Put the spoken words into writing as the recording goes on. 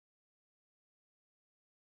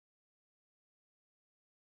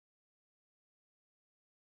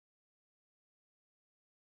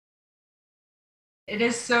It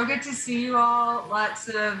is so good to see you all. Lots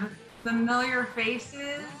of familiar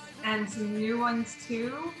faces and some new ones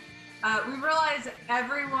too. We realize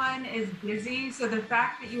everyone is busy, so the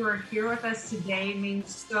fact that you are here with us today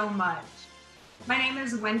means so much. My name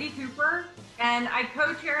is Wendy Cooper, and I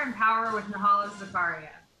co-chair IMpowered with Nahala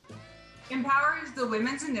Zakaria. IMpowered is the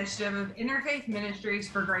women's initiative of Interfaith Ministries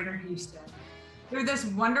for Greater Houston. Through this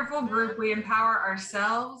wonderful group, we empower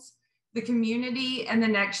ourselves, the community, and the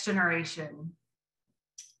next generation.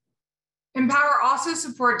 IMpowered also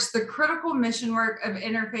supports the critical mission work of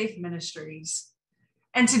Interfaith Ministries.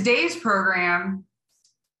 And today's program,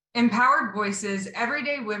 Empowered Voices,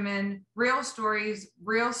 Everyday Women, Real Stories,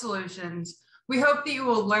 Real Solutions. We hope that you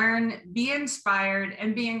will learn, be inspired,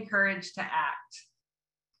 and be encouraged to act.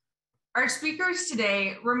 Our speakers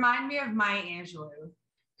today remind me of Maya Angelou,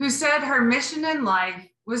 who said her mission in life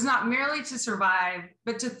was not merely to survive,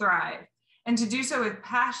 but to thrive, and to do so with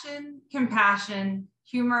passion, compassion,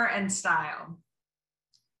 humor, and style.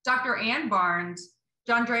 Dr. Ann Barnes,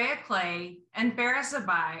 Jandrea Clay, and Farah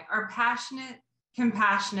Sabai are passionate,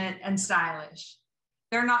 compassionate, and stylish.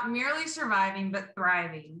 They're not merely surviving, but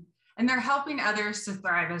thriving, and they're helping others to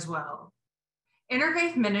thrive as well.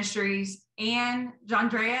 Interfaith Ministries, Ann,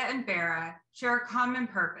 Jandrea, and Farah share a common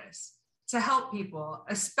purpose: to help people,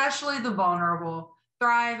 especially the vulnerable,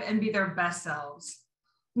 thrive and be their best selves.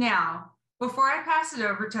 Now, before I pass it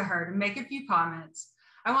over to her to make a few comments,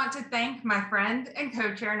 I want to thank my friend and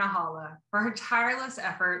co-chair Nahala for her tireless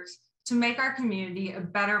efforts to make our community a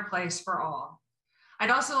better place for all.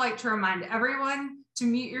 I'd also like to remind everyone to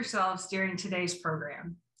mute yourselves during today's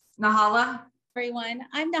program. Nahala? Everyone,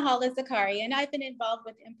 I'm Nahala Zakaria, and I've been involved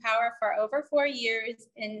with IMpowered for over 4 years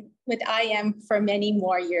and with IM for many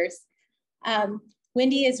more years.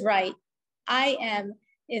 Wendy is right. IM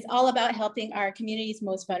is all about helping our community's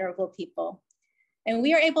most vulnerable people. And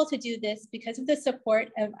we are able to do this because of the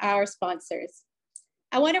support of our sponsors.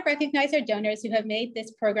 I want to recognize our donors who have made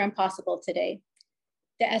this program possible today.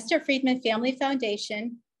 The Esther Friedman Family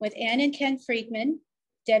Foundation with Ann and Ken Friedman,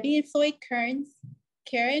 Debbie and Floyd Kearns,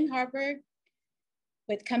 Karen Harburg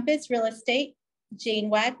with Compass Real Estate,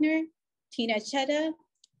 Jane Wagner, Tina Chetta,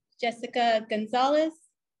 Jessica Gonzalez,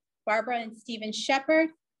 Barbara and Stephen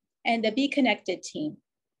Shepard, and the Be Connected team.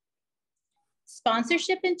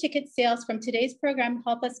 Sponsorship and ticket sales from today's program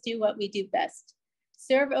help us do what we do best: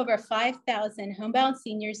 serve over 5,000 homebound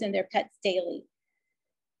seniors and their pets daily,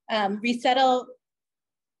 resettle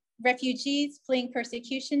refugees fleeing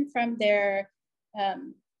persecution from their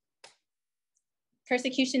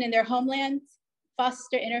persecution in their homelands,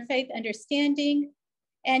 foster interfaith understanding,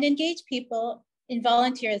 and engage people in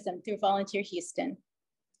volunteerism through Volunteer Houston.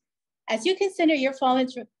 As you consider your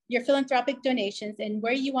philanthropic donations and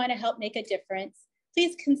where you want to help make a difference,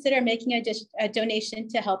 please consider making a donation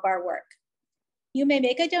to help our work. You may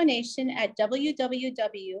make a donation at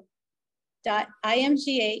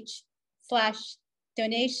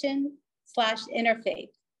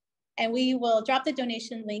www.imgh/donation/interfaith, and we will drop the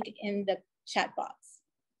donation link in the chat box.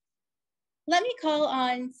 Let me call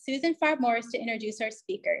on Susan Farr-Morris to introduce our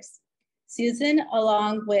speakers. Susan,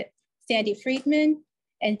 along with Sandy Friedman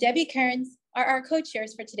and Debbie Kearns, are our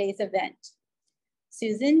co-chairs for today's event.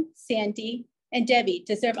 Susan, Sandy, and Debbie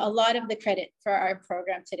deserve a lot of the credit for our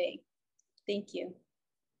program today. Thank you.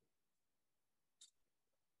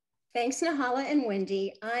 Thanks, Nahala and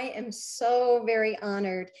Wendy. I am so very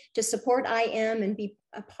honored to support IM and be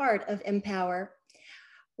a part of IMpowered.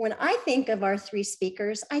 When I think of our three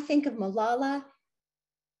speakers, I think of Malala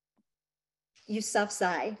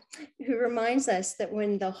Yousafzai, who reminds us that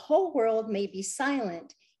when the whole world may be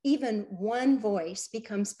silent, even one voice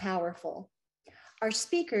becomes powerful. Our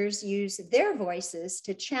speakers use their voices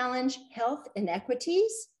to challenge health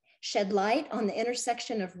inequities, shed light on the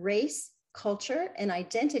intersection of race, culture, and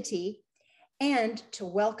identity, and to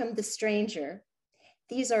welcome the stranger.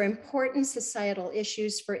 These are important societal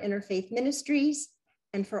issues for interfaith ministries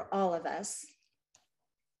and for all of us.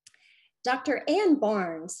 Dr. Ann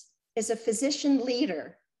Barnes is a physician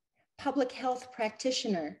leader, public health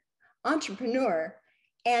practitioner, entrepreneur,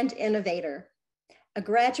 and innovator, a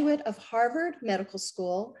graduate of Harvard Medical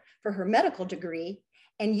School for her medical degree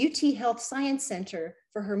and UT Health Science Center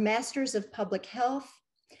for her Master's of Public Health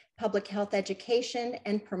Education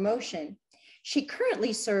and Promotion. She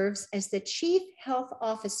currently serves as the Chief Health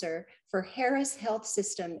Officer for Harris Health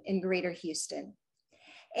System in Greater Houston.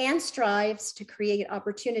 Ann strives to create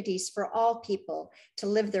opportunities for all people to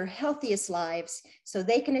live their healthiest lives so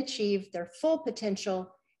they can achieve their full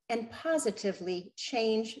potential and positively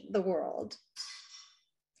change the world.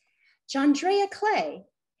 Jandrea Clay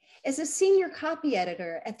is a senior copy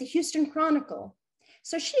editor at the Houston Chronicle,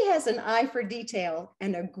 So she has an eye for detail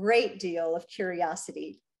and a great deal of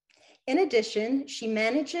curiosity. In addition, she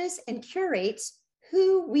manages and curates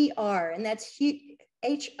Who We Are, and that's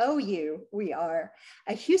HOU, We Are,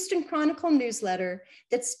 a Houston Chronicle newsletter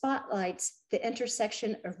that spotlights the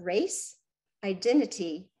intersection of race,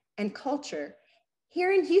 identity, and culture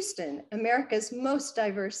here in Houston, America's most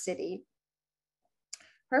diverse city.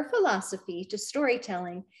 Her philosophy to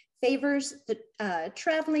storytelling favors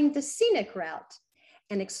traveling the scenic route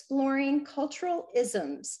and exploring cultural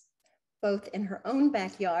isms, both in her own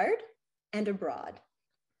backyard and abroad.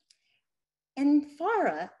 And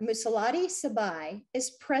Farah Musalati Sabai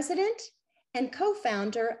is president and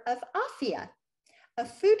co-founder of Afia, a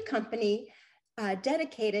food company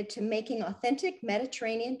dedicated to making authentic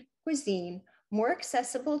Mediterranean cuisine more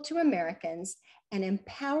accessible to Americans and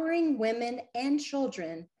empowering women and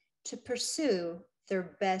children to pursue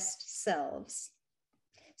their best selves.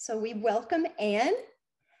 So we welcome Anne,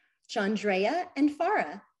 Jandrea, and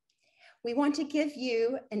Farah. We want to give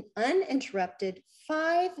you an uninterrupted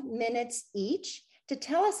 5 minutes each to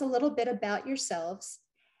tell us a little bit about yourselves,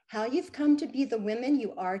 how you've come to be the women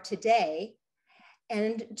you are today,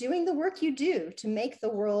 and doing the work you do to make the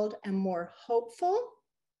world a more hopeful,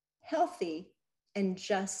 healthy, and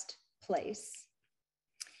just place.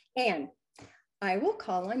 Anne, I will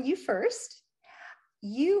call on you first.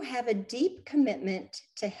 You have a deep commitment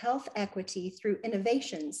to health equity through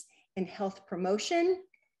innovations in health promotion,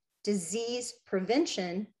 disease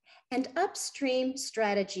prevention, and upstream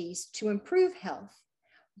strategies to improve health.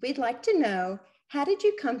 We'd like to know, how did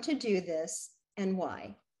you come to do this and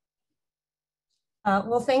why?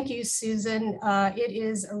 Well, thank you, Susan. It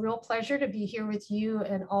is a real pleasure to be here with you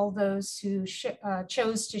and all those who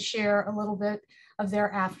chose to share a little bit of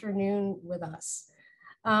their afternoon with us.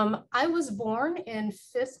 I was born in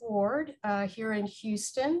 5th Ward here in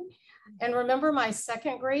Houston, and remember my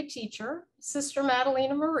 2nd grade teacher, Sister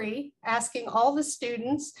Madalena Marie, asking all the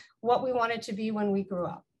students what we wanted to be when we grew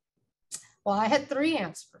up. Well, I had 3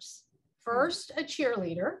 answers. First, a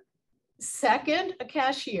cheerleader. Second, a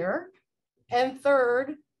cashier. And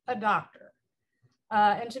third, a doctor.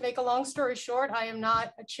 And to make a long story short, I am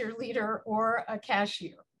not a cheerleader or a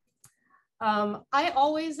cashier. I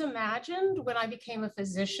always imagined when I became a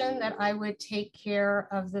physician that I would take care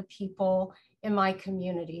of the people in my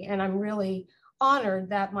community. And I'm really honored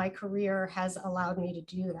that my career has allowed me to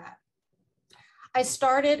do that. I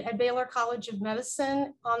started at Baylor College of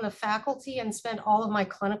Medicine on the faculty and spent all of my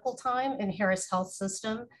clinical time in Harris Health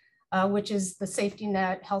System, which is the safety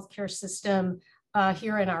net healthcare system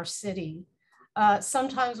here in our city.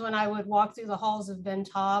 Sometimes when I would walk through the halls of Ben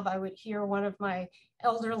Taub, I would hear one of my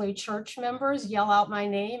elderly church members yell out my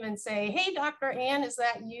name and say, "Hey, Dr. Ann, is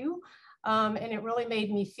that you?" And it really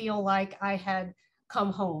made me feel like I had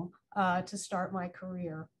come home to start my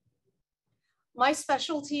career. My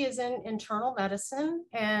specialty is in internal medicine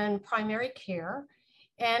and primary care.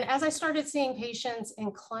 And as I started seeing patients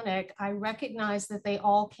in clinic, I recognized that they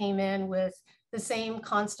all came in with the same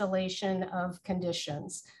constellation of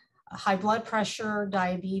conditions: high blood pressure,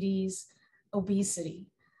 diabetes, obesity.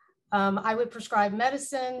 I would prescribe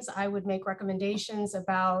medicines, I would make recommendations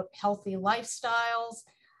about healthy lifestyles,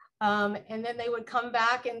 and then they would come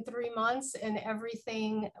back in 3 months and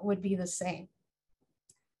everything would be the same.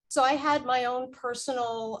 So I had my own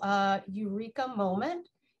personal eureka moment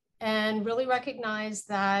and really recognized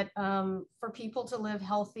that for people to live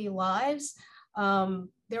healthy lives,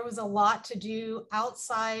 there was a lot to do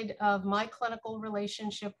outside of my clinical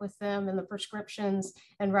relationship with them and the prescriptions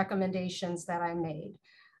and recommendations that I made.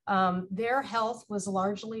 Their health was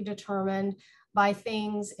largely determined by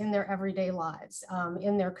things in their everyday lives,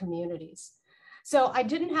 in their communities. So I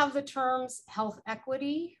didn't have the terms health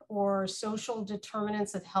equity or social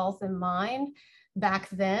determinants of health in mind back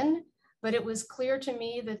then, but it was clear to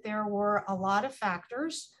me that there were a lot of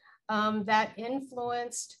factors that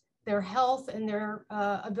influenced their health and their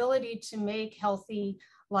ability to make healthy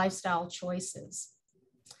lifestyle choices.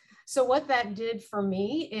 So what that did for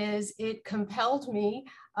me is it compelled me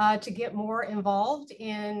to get more involved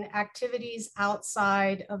in activities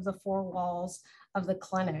outside of the 4 walls of the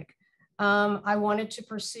clinic. I wanted to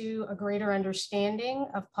pursue a greater understanding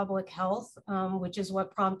of public health, which is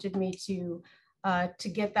what prompted me to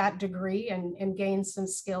get that degree and gain some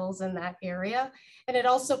skills in that area. And it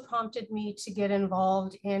also prompted me to get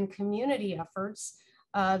involved in community efforts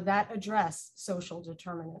that address social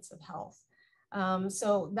determinants of health.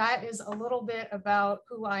 So that is a little bit about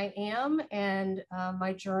who I am and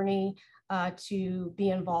my journey to be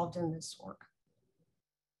involved in this work.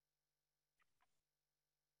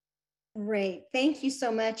 Great, thank you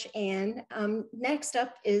so much, Anne. Next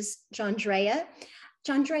up is Jandrea.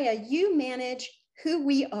 Jandrea, you manage Who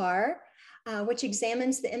We Are, which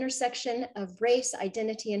examines the intersection of race,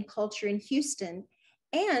 identity, and culture in Houston.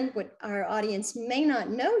 And what our audience may not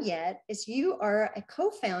know yet is you are a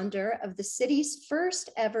co-founder of the city's first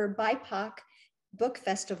ever BIPOC book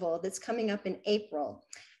festival that's coming up in April.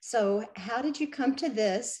 So how did you come to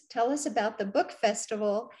this? Tell us about the book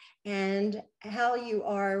festival and how you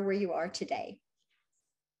are where you are today.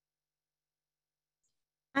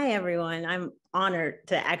 Hi, everyone. I'm honored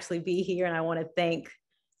to actually be here, and I want to thank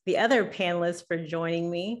the other panelists for joining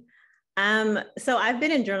me. So I've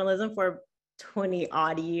been in journalism for 20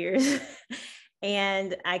 odd years,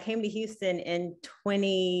 and I came to Houston in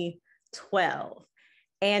 2012.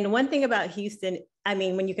 And one thing about Houston, I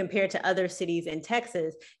mean, when you compare it to other cities in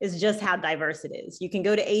Texas, is just how diverse it is. You can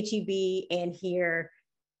go to HEB and hear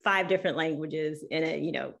 5 different languages in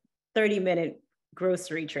a 30-minute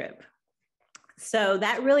grocery trip. So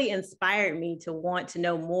that really inspired me to want to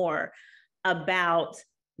know more about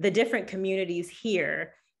the different communities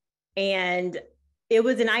here. And it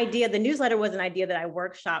was an idea, the newsletter was an idea that I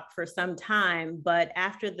workshopped for some time, but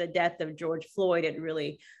after the death of George Floyd, it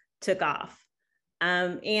really took off.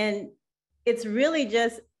 And it's really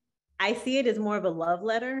just, I see it as more of a love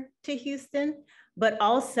letter to Houston, but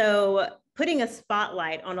also putting a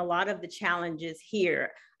spotlight on a lot of the challenges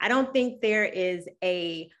here. I don't think there is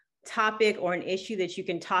a topic or an issue that you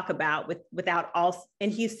can talk about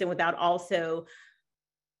in Houston without also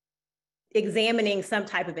examining some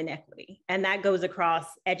type of inequity. And that goes across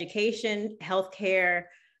education, healthcare,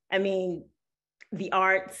 the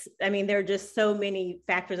arts. There are just so many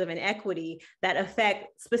factors of inequity that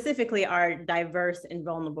affect specifically our diverse and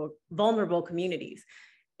vulnerable communities.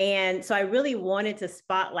 And so I really wanted to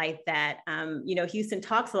spotlight that. Houston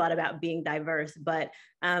talks a lot about being diverse, but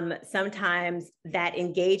sometimes that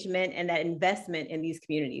engagement and that investment in these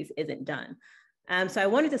communities isn't done. So I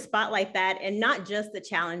wanted to spotlight that, and not just the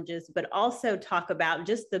challenges, but also talk about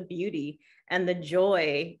just the beauty and the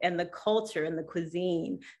joy and the culture and the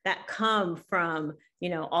cuisine that come from,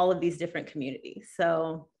 all of these different communities.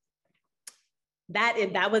 So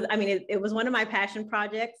it was one of my passion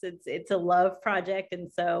projects. It's a love project.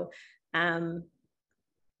 And so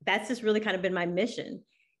that's just really kind of been my mission.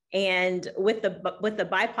 And with the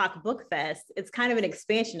BIPOC Book Fest, it's kind of an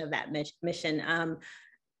expansion of that mission.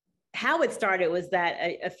 How it started was that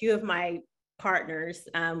a few of my partners,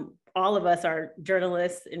 all of us are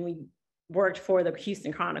journalists, and we worked for the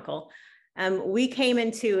Houston Chronicle. We came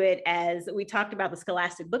into it as we talked about the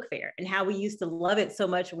Scholastic Book Fair and how we used to love it so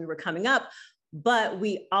much when we were coming up, but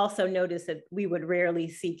we also noticed that we would rarely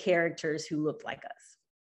see characters who looked like us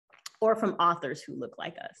or from authors who look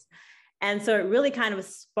like us. And so it really kind of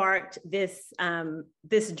sparked this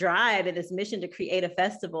drive and this mission to create a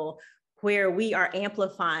festival where we are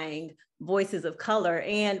amplifying voices of color.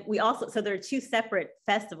 And so there are 2 separate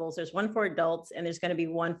festivals. There's one for adults and there's going to be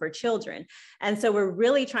one for children. And so we're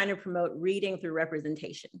really trying to promote reading through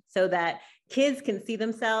representation so that kids can see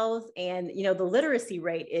themselves. And, the literacy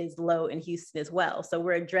rate is low in Houston as well. So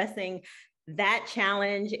we're addressing that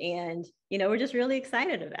challenge, and, we're just really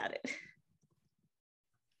excited about it.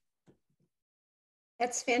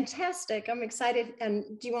 That's fantastic. I'm excited.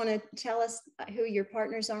 And do you want to tell us who your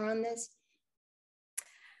partners are on this?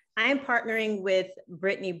 I'm partnering with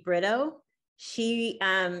Brittany Brito. She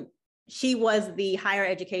was the higher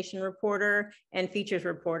education reporter and features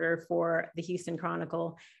reporter for the Houston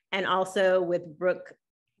Chronicle, and also with Brooke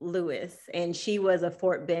Lewis, and she was a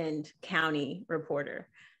Fort Bend County reporter.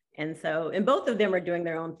 And both of them are doing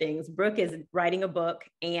their own things. Brooke is writing a book,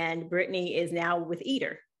 and Brittany is now with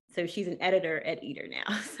Eater. So she's an editor at Eater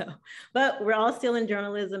now. But we're all still in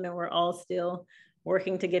journalism, and we're all still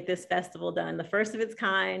working to get this festival done, the first of its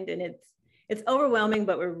kind. And it's overwhelming,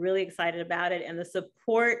 but we're really excited about it. And the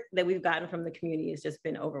support that we've gotten from the community has just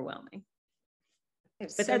been overwhelming.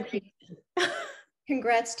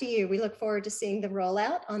 Congrats to you. We look forward to seeing the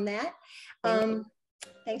rollout on that.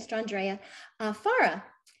 Thanks, Jandrea. Farah,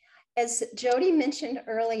 as Jody mentioned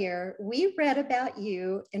earlier, we read about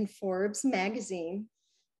you in Forbes magazine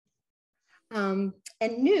and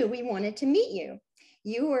knew we wanted to meet you.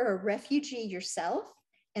 You were a refugee yourself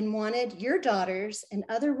and wanted your daughters and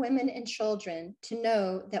other women and children to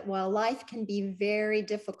know that while life can be very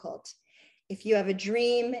difficult, if you have a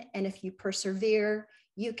dream and if you persevere,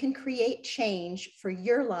 you can create change for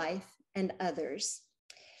your life and others.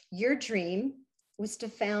 Your dream was to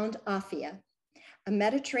found Afia, a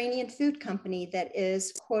Mediterranean food company that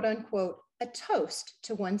is, quote unquote, a toast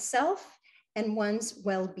to oneself and one's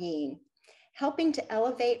well-being, helping to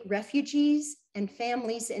elevate refugees and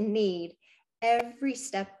families in need every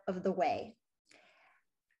step of the way.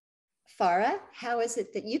 Farah, how is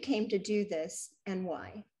it that you came to do this and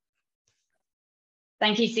why?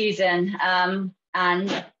 Thank you, Susan.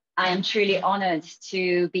 And I am truly honored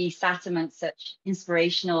to be sat amongst such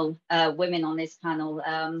inspirational women on this panel.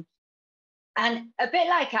 And a bit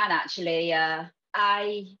like Anne, actually,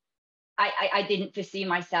 I didn't foresee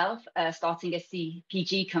myself starting a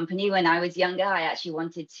CPG company when I was younger. I actually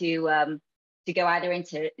wanted to go either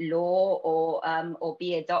into law or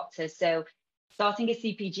be a doctor. So starting a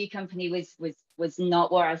CPG company was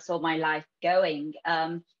not where I saw my life going.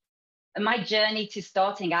 And my journey to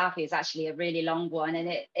starting Alfie is actually a really long one. And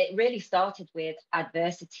it really started with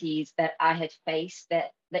adversities that I had faced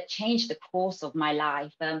that changed the course of my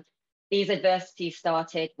life. These adversities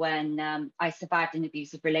started when I survived an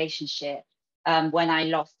abusive relationship, when I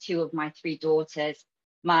lost 2 of my 3 daughters.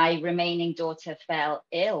 My remaining daughter fell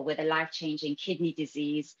ill with a life-changing kidney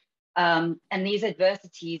disease. And these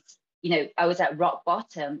adversities, I was at rock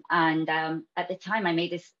bottom. And at the time, I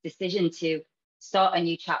made this decision to start a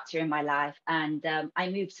new chapter in my life. And I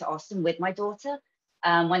moved to Austin with my daughter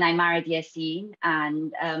when I married Yassine,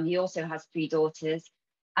 and he also has 3 daughters.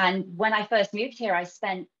 And when I first moved here, I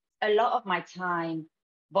spent a lot of my time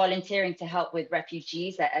volunteering to help with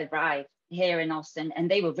refugees that arrived here in Austin, and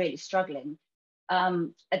they were really struggling.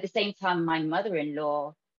 At the same time, my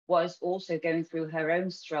mother-in-law was also going through her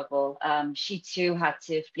own struggle. She too had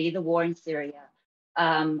to flee the war in Syria.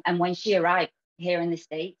 And when she arrived here in the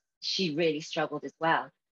States, she really struggled as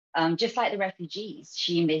well. Just like the refugees,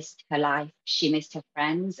 she missed her life, she missed her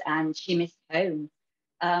friends, and she missed home.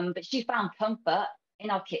 But she found comfort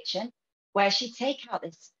in our kitchen, where she'd take out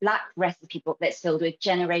this black recipe book that's filled with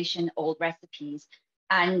generation-old recipes,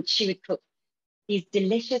 and she would cook these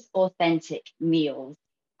delicious, authentic meals.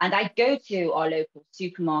 And I'd go to our local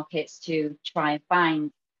supermarkets to try and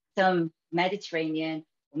find some Mediterranean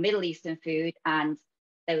or Middle Eastern food, and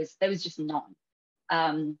there was just none.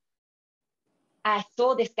 I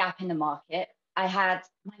saw this gap in the market. I had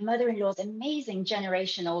my mother-in-law's amazing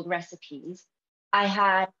generation-old recipes. I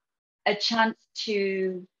had a chance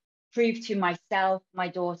to prove to myself, my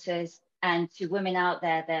daughters, and to women out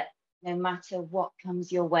there that no matter what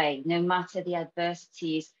comes your way, no matter the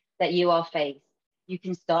adversities that you are faced, you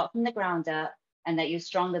can start from the ground up and that you're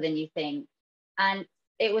stronger than you think. And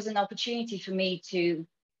it was an opportunity for me to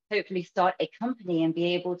hopefully start a company and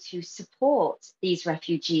be able to support these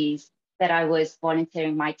refugees that I was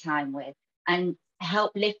volunteering my time with and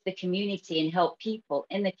help lift the community and help people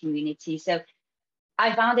in the community. So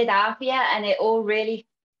I founded Alfia, and it all really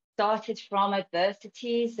started from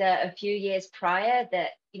adversities a few years prior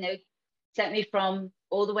that, sent me from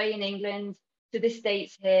all the way in England to the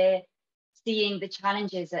States here, seeing the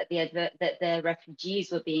challenges that the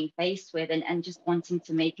refugees were being faced with, and just wanting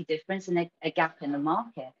to make a difference in a gap in the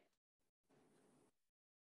market.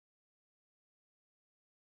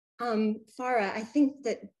 Farah, I think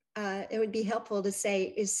that it would be helpful to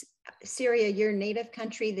say, is Syria your native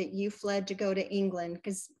country that you fled to go to England?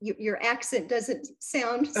 Because your accent doesn't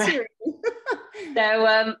sound Syrian.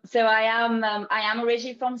 So I am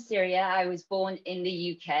originally from Syria. I was born in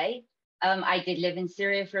the UK. I did live in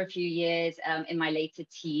Syria for a few years in my later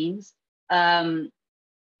teens.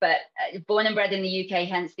 But born and bred in the UK,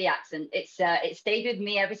 hence the accent. It stayed with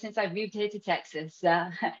me ever since I've moved here to Texas.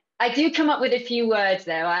 I do come up with a few words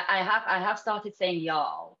though. I have started saying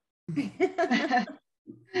y'all.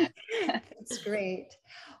 That's great.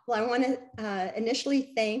 Well, I want to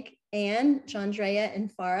initially thank Anne, Jandrea,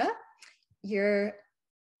 and Farah. Your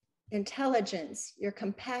intelligence, your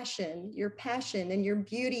compassion, your passion, and your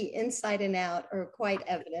beauty inside and out are quite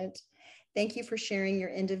evident. Thank you for sharing your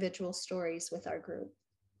individual stories with our group.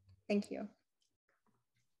 Thank you.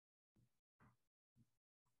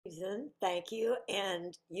 Susan, thank you.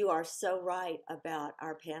 And you are so right about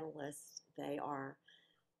our panelists. They are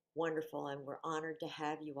wonderful, and we're honored to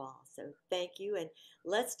have you all. So thank you. And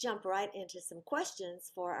let's jump right into some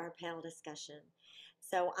questions for our panel discussion.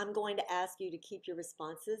 So I'm going to ask you to keep your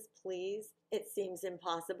responses, please. It seems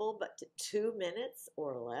impossible, but to 2 minutes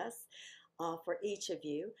or less for each of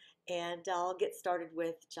you. And I'll get started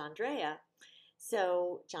with Jandrea.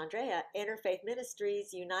 So Jandrea, Interfaith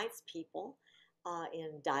Ministries unites people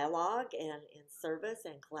in dialogue and in service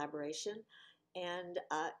and collaboration. And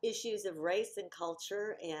issues of race and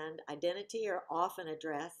culture and identity are often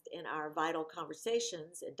addressed in our vital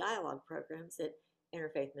conversations and dialogue programs at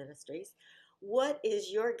Interfaith Ministries. What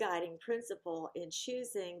is your guiding principle in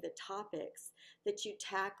choosing the topics that you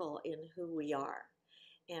tackle in Who We Are?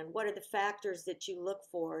 And what are the factors that you look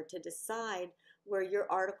for to decide where your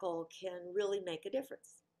article can really make a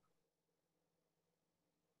difference?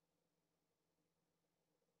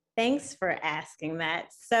 Thanks for asking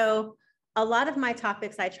that. So a lot of my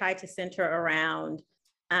topics I try to center around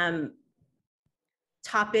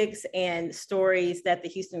topics and stories that the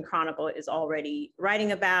Houston Chronicle is already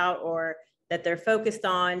writing about, or that they're focused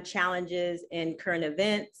on, challenges in current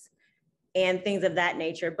events and things of that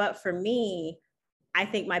nature. But for me, I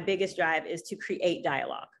think my biggest drive is to create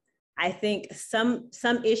dialogue. I think some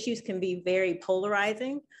issues can be very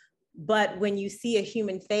polarizing, but when you see a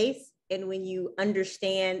human face and when you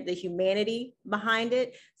understand the humanity behind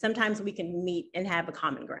it, sometimes we can meet and have a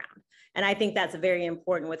common ground. And I think that's very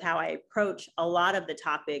important with how I approach a lot of the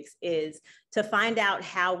topics, is to find out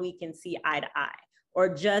how we can see eye to eye, or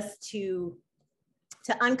just to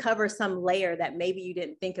uncover some layer that maybe you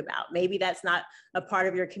didn't think about. Maybe that's not a part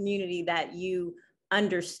of your community that you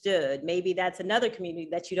understood. Maybe that's another community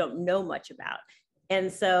that you don't know much about.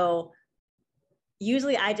 And so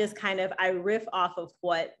usually I just I riff off of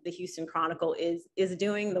what the Houston Chronicle is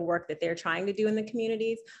doing, the work that they're trying to do in the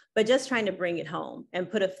communities, but just trying to bring it home and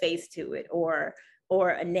put a face to it, or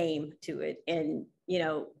a name to it. And,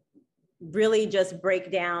 really just break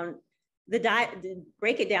it down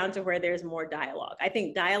to where there's more dialogue. I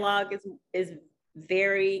think dialogue is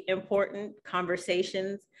very important.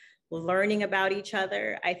 Conversations, learning about each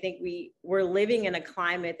other. I think we're living in a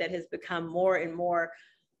climate that has become more and more,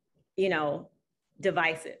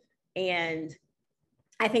 divisive. And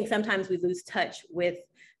I think sometimes we lose touch with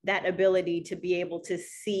that ability to be able to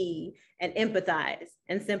see and empathize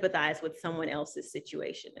and sympathize with someone else's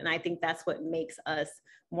situation. And I think that's what makes us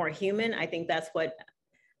more human. I think that's what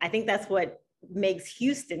makes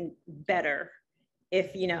Houston better,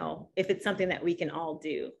 if it's something that we can all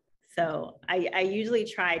do. So I usually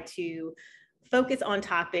try to focus on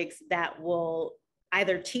topics that will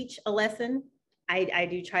either teach a lesson. I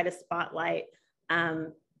do try to spotlight,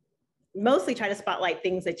 mostly try to spotlight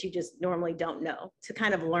things that you just normally don't know, to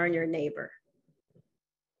kind of learn your neighbor.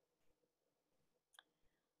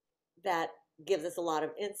 That gives us a lot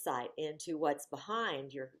of insight into what's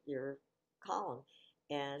behind your column.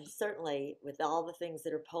 And certainly with all the things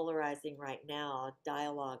that are polarizing right now,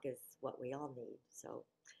 dialogue is what we all need. So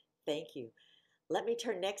thank you. Let me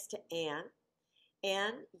turn next to Anne.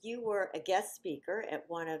 Anne, you were a guest speaker at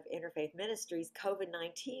one of Interfaith Ministries'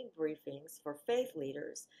 COVID-19 briefings for faith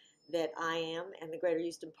leaders that IM and the Greater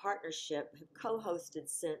Houston Partnership have co-hosted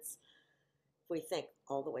since, if we think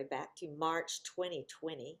all the way back to March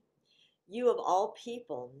 2020. You of all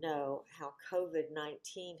people know how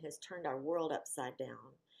COVID-19 has turned our world upside down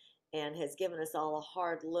and has given us all a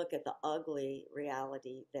hard look at the ugly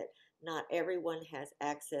reality that not everyone has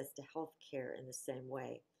access to health care in the same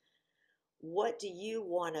way. What do you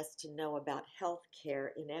want us to know about healthcare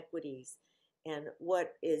inequities, and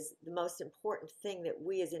what is the most important thing that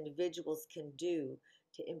we as individuals can do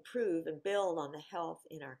to improve and build on the health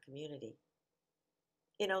in our community?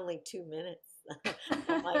 In only 2 minutes.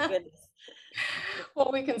 Oh my goodness.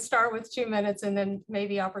 Well, we can start with 2 minutes and then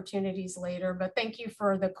maybe opportunities later, but thank you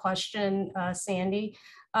for the question, Sandy.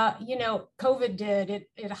 COVID it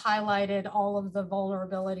highlighted all of the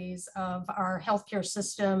vulnerabilities of our healthcare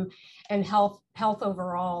system and health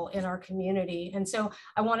overall in our community. And so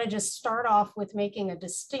I want to just start off with making a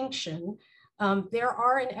distinction. There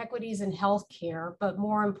are inequities in healthcare, but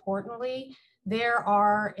more importantly, there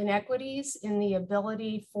are inequities in the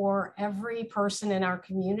ability for every person in our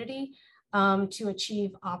community to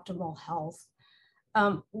achieve optimal health.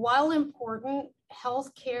 While important,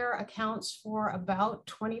 healthcare accounts for about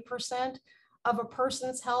 20% of a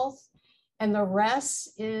person's health, and the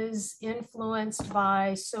rest is influenced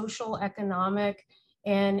by social, economic,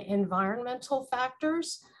 and environmental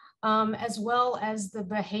factors, as well as the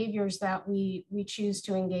behaviors that we choose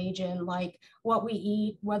to engage in, like what we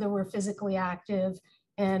eat, whether we're physically active,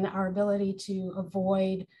 and our ability to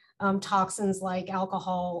avoid toxins like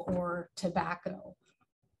alcohol or tobacco.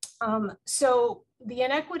 So the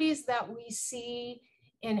inequities that we see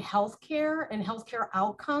in healthcare and healthcare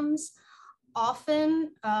outcomes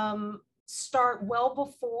often start well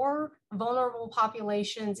before vulnerable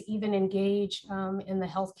populations even engage in the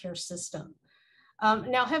healthcare system.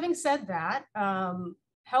 Now, having said that,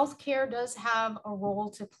 healthcare does have a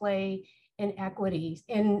role to play in equity,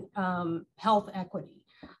 in health equity.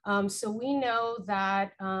 So we know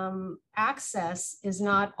that access is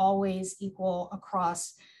not always equal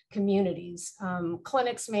across communities.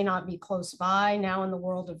 Clinics may not be close by. Now in the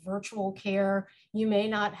world of virtual care, you may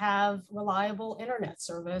not have reliable internet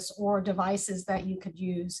service or devices that you could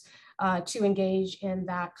use to engage in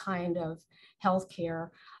that kind of healthcare.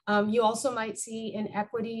 You also might see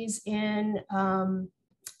inequities in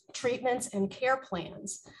treatments and care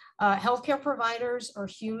plans. Healthcare providers are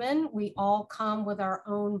human. We all come with our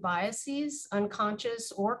own biases,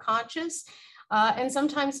 unconscious or conscious. And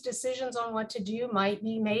sometimes decisions on what to do might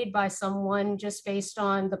be made by someone just based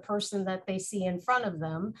on the person that they see in front of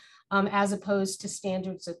them, as opposed to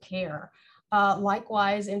standards of care.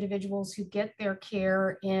 Likewise, individuals who get their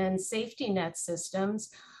care in safety net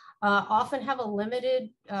systems often have a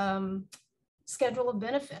limited schedule of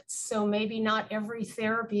benefits. So maybe not every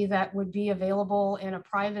therapy that would be available in a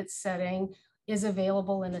private setting is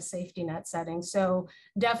available in a safety net setting. So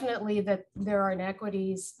definitely that there are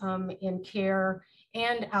inequities in care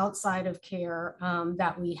and outside of care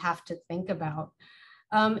that we have to think about.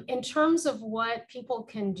 In terms of what people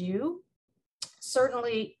can do,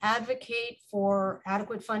 certainly advocate for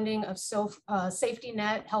adequate funding of safety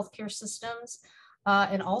net healthcare systems,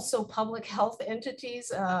 and also public health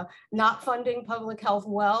entities. Not funding public health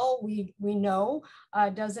well, we know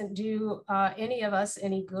doesn't do any of us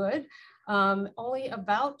any good. Only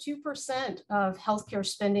about 2% of healthcare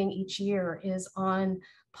spending each year is on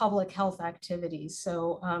public health activities.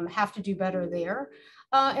 So have to do better there.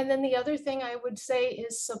 And then the other thing I would say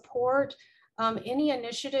is support any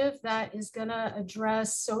initiative that is going to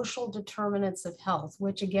address social determinants of health,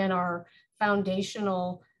 which again are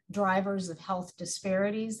foundational drivers of health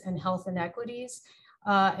disparities and health inequities.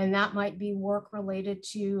 And that might be work related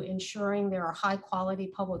to ensuring there are high quality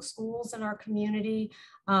public schools in our community,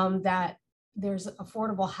 that there's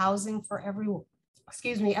affordable housing for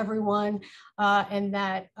everyone, and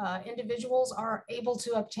that individuals are able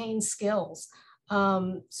to obtain skills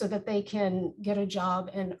so that they can get a job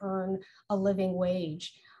and earn a living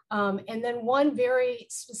wage. And then one very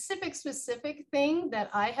specific thing that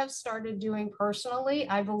I have started doing personally,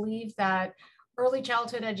 I believe that early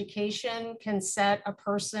childhood education can set a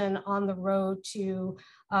person on the road to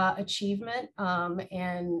achievement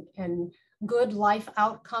and good life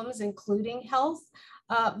outcomes, including health.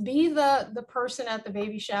 Be the person at the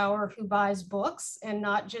baby shower who buys books and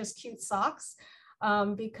not just cute socks,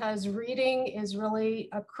 because reading is really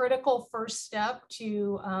a critical first step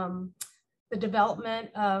to the development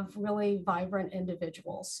of really vibrant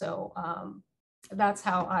individuals. So that's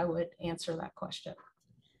how I would answer that question.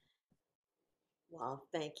 Well,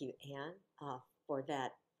 thank you, Anne, for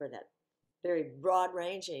that very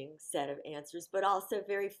broad-ranging set of answers, but also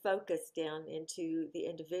very focused down into the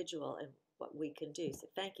individual and what we can do. So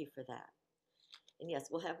thank you for that. And yes,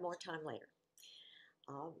 we'll have more time later.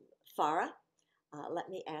 Farah, let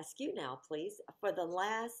me ask you now, please. For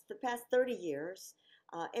the past 30 years,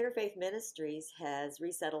 Interfaith Ministries has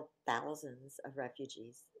resettled thousands of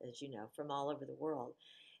refugees, as you know, from all over the world.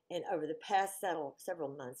 And over the past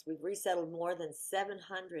several months, we've resettled more than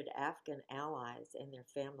 700 Afghan allies and their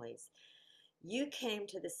families. You came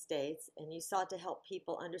to the States and you sought to help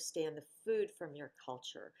people understand the food from your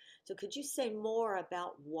culture. So could you say more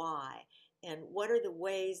about why and what are the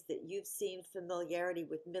ways that you've seen familiarity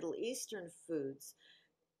with Middle Eastern foods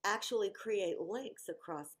actually create links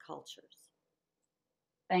across cultures?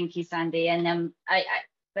 Thank you, Sandy. And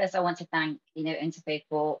first, I want to thank Interfaith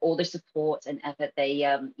for all the support and effort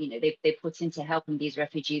they put into helping these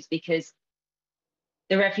refugees, because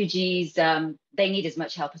the refugees they need as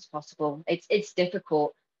much help as possible. It's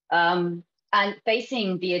difficult, and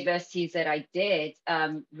facing the adversities that I did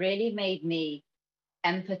really made me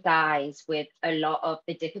empathize with a lot of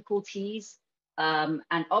the difficulties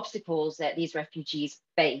and obstacles that these refugees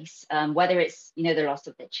face, whether it's the loss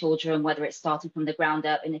of their children, whether it's starting from the ground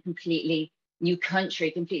up in a completely new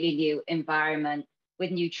country, completely new environment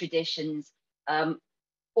with new traditions.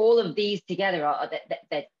 All of these together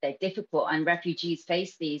they're difficult, and refugees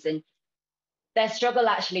face these, and their struggle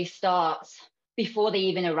actually starts before they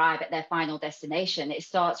even arrive at their final destination. It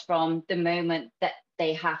starts from the moment that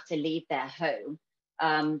they have to leave their home.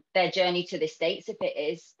 Their journey to the States, if it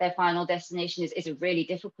is their final destination, is a really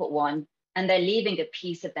difficult one. And they're leaving a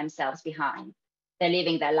piece of themselves behind. They're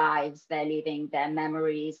leaving their lives, they're leaving their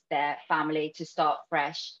memories, their family to start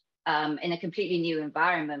fresh in a completely new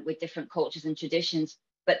environment with different cultures and traditions.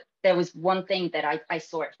 But there was one thing that I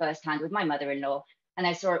saw it firsthand with my mother-in-law, and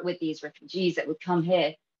I saw it with these refugees that would come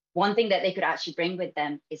here. One thing that they could actually bring with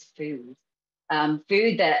them is food.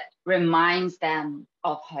 Food that reminds them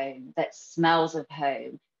of home, that smells of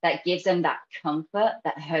home, that gives them that comfort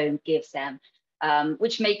that home gives them,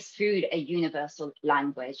 which makes food a universal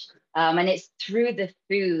language. And it's through the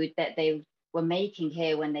food that they were making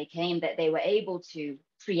here when they came that they were able to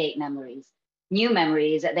create memories, new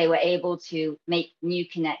memories, that they were able to make new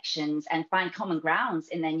connections and find common grounds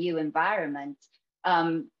in their new environment.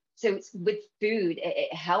 So with food,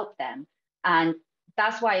 it helped them. And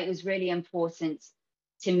that's why it was really important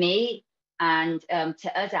to me and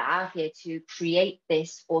to us at Alfia to create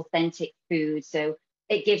this authentic food. So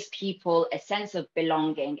it gives people a sense of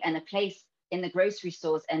belonging and a place in the grocery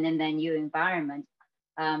stores and in their new environment.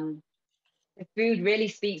 The food really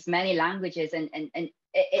speaks many languages, and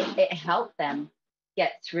it helped them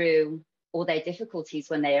get through all their difficulties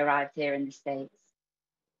when they arrived here in the States.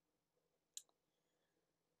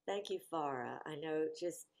 Thank you, Farah. I know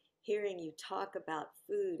just hearing you talk about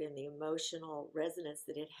food and the emotional resonance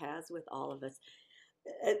that it has with all of us,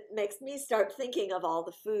 it makes me start thinking of all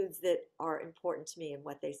the foods that are important to me and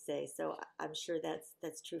what they say. So I'm sure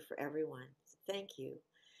that's true for everyone. So thank you.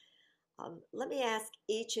 Let me ask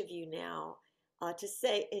each of you now to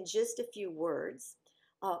say in just a few words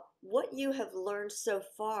what you have learned so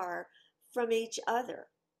far from each other.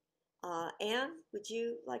 Anne, would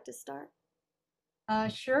you like to start?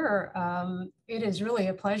 Sure. It is really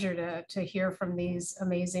a pleasure to hear from these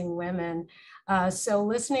amazing women. So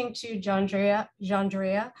listening to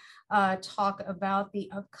Jandrea talk about the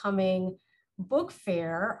upcoming book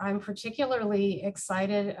fair, I'm particularly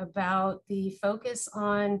excited about the focus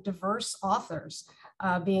on diverse authors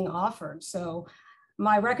being offered. So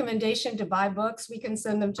my recommendation to buy books, we can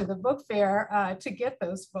send them to the book fair to get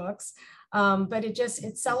those books. But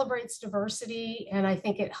it celebrates diversity, and I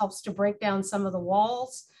think it helps to break down some of the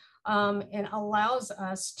walls and allows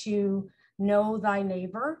us to know thy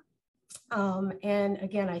neighbor. And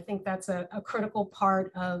again, I think that's a critical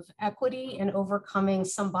part of equity and overcoming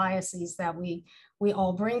some biases that we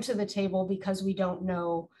all bring to the table because we don't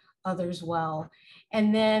know others well.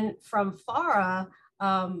 And then from Farah,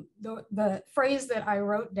 the phrase that I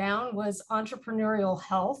wrote down was entrepreneurial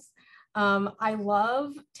health. I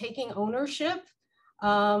love taking ownership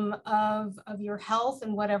of your health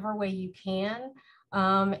in whatever way you can.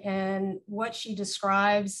 And what she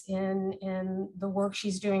describes in the work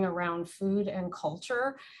she's doing around food and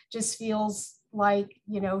culture just feels like,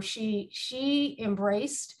 she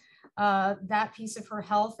embraced that piece of her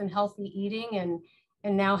health and healthy eating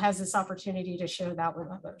and now has this opportunity to share that with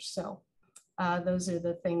others. So those are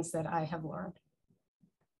the things that I have learned.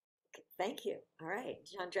 Thank you. All right.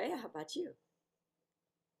 Jandrea, how about you?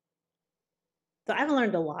 So I've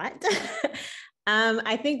learned a lot.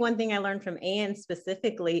 I think one thing I learned from Anne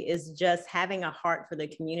specifically is just having a heart for the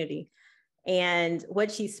community. And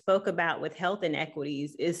what she spoke about with health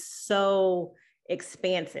inequities is so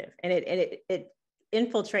expansive, and it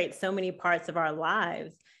infiltrates so many parts of our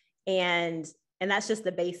lives. And that's just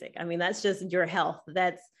the basic. I mean, that's just your health.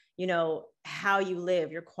 That's, how you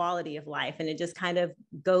live, your quality of life. And it just kind of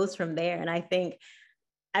goes from there. And I think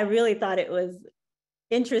I really thought it was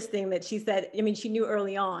interesting that she said, she knew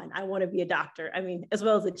early on, I want to be a doctor. As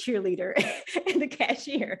well as a cheerleader and a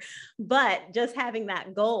cashier, but just having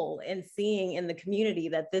that goal and seeing in the community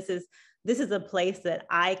that this is a place that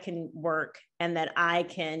I can work and that I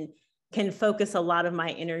can focus a lot of my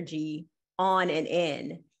energy on and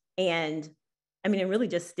in. And really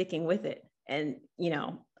just sticking with it. And,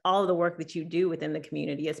 all of the work that you do within the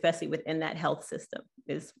community, especially within that health system,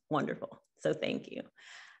 is wonderful. So thank you.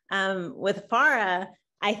 With Farah,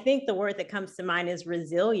 I think the word that comes to mind is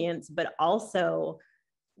resilience, but also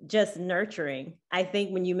just nurturing. I think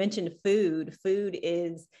when you mentioned food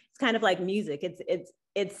is, it's kind of like music.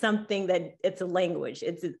 It's something that it's a language.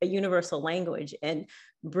 It's a universal language, and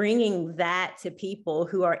bringing that to people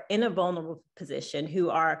who are in a vulnerable position, who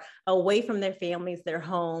are away from their families, their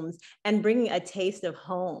homes, and bringing a taste of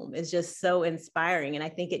home is just so inspiring. And I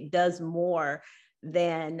think it does more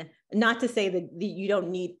than, not to say that you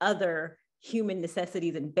don't need other human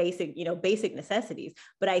necessities and basic necessities,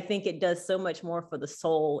 but I think it does so much more for the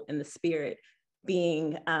soul and the spirit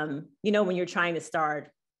being, when you're trying to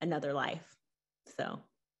start another life. So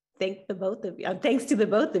thanks to the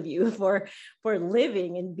both of you for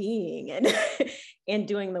living and being and and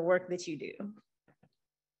doing the work that you do.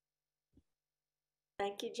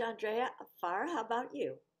 Thank you, Jandrea. Farah, how about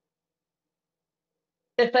you?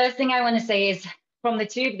 The first thing I want to say is, from the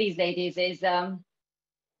two of these ladies, is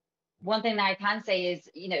one thing that I can say is,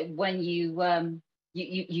 when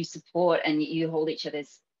you support and you hold each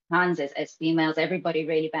other's hands as females, everybody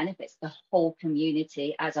really benefits, the whole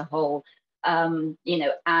community as a whole. And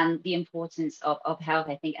the importance of health,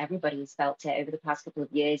 I think everybody has felt it over the past couple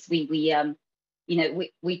of years.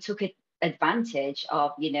 We took advantage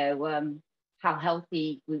of, how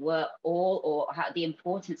healthy we were all, or how the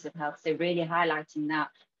importance of health. So really highlighting that,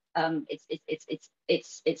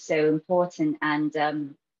 it's so important. And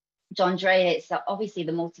Jandrea, it's obviously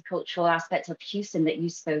the multicultural aspect of Houston that you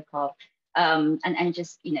spoke of, and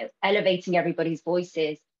just, elevating everybody's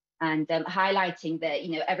voices and highlighting that,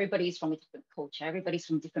 everybody's from a different culture, everybody's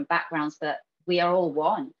from different backgrounds, but we are all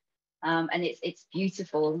one. And it's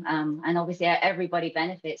beautiful. And obviously everybody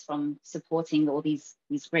benefits from supporting all these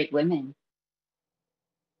great women.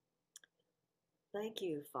 Thank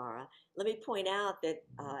you, Farah. Let me point out that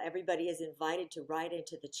everybody is invited to write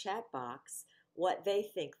into the chat box what they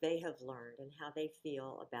think they have learned and how they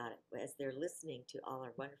feel about it as they're listening to all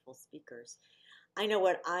our wonderful speakers. I know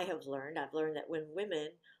what I have learned. I've learned that when women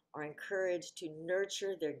are encouraged to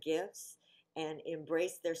nurture their gifts and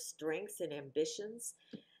embrace their strengths and ambitions,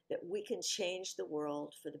 that we can change the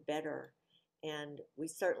world for the better. And we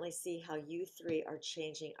certainly see how you three are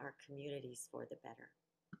changing our communities for the better.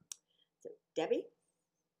 So, Debbie?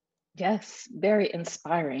 Yes, very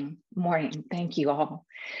inspiring morning. Thank you all.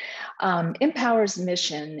 IMpowered's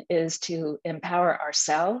mission is to empower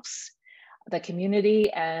ourselves, the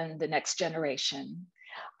community, and the next generation.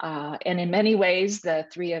 And in many ways, the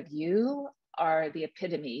three of you are the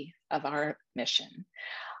epitome of our mission.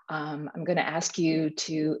 I'm going to ask you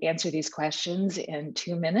to answer these questions in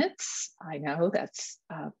 2 minutes. I know that's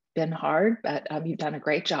been hard, but you've done a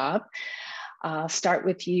great job. I'll start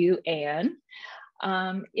with you, Anne.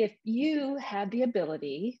 If you had the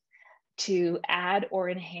ability to add or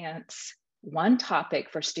enhance one topic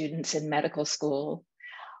for students in medical school,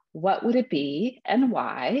 what would it be and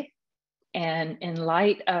why? And in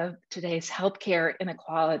light of today's healthcare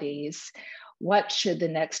inequalities, what should the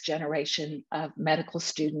next generation of medical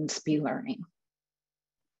students be learning?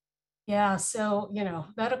 Yeah, so, you know,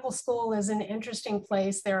 medical school is an interesting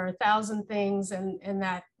place. There are 1,000 things, and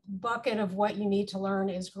that bucket of what you need to learn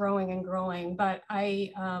is growing and growing. But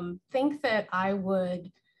I think that I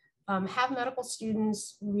would have medical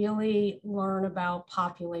students really learn about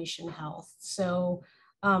population health. So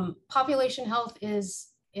population health is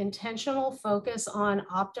intentional focus on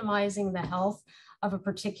optimizing the health of a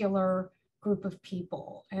particular group of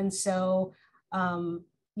people. And so,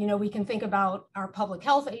 you know, we can think about our public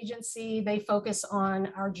health agency, they focus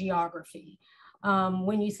on our geography.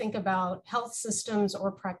 When you think about health systems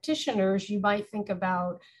or practitioners, you might think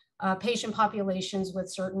about patient populations with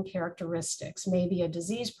certain characteristics, maybe a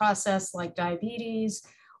disease process like diabetes,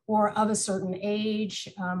 or of a certain age,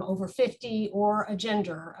 over 50, or a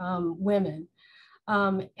gender, women.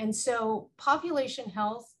 And so population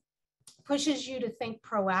health pushes you to think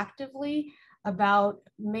proactively about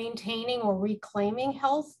maintaining or reclaiming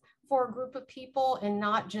health for a group of people, and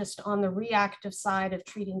not just on the reactive side of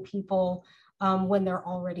treating people when they're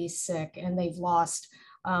already sick and they've lost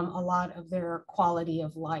a lot of their quality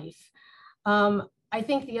of life. I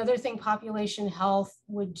think the other thing population health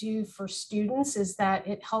would do for students is that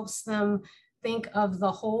it helps them think of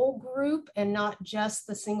the whole group and not just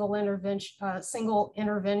the single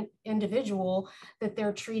individual that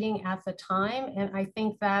they're treating at the time. And I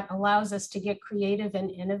think that allows us to get creative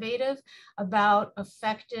and innovative about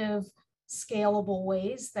effective, scalable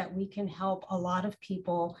ways that we can help a lot of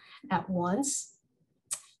people at once.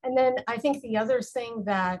 And then I think the other thing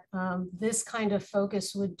that this kind of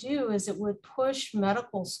focus would do is it would push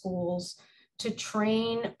medical schools to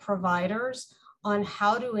train providers on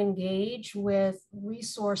how to engage with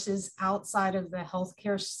resources outside of the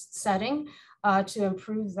healthcare setting to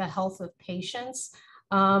improve the health of patients,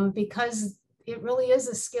 because it really is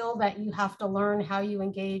a skill that you have to learn how you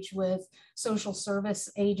engage with social service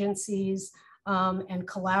agencies and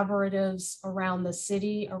collaboratives around the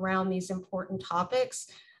city around these important topics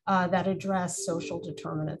that address social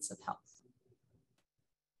determinants of health.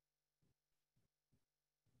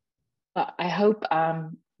 I hope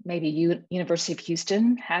maybe University of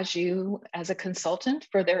Houston has you as a consultant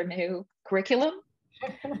for their new curriculum.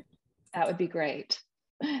 That would be great.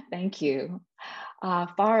 Thank you.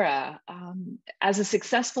 Farah, as a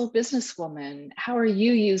successful businesswoman, how are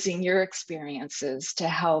you using your experiences to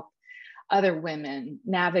help other women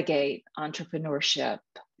navigate entrepreneurship?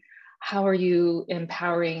 How are you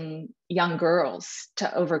empowering young girls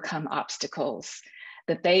to overcome obstacles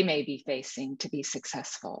that they may be facing to be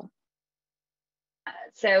successful?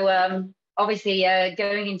 So obviously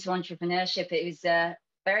going into entrepreneurship, it was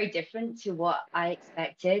very different to what I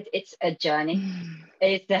expected. It's a journey.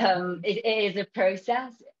 It is a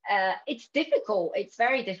process. It's difficult. It's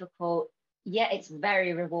very difficult, yet it's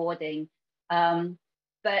very rewarding.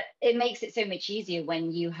 But it makes it so much easier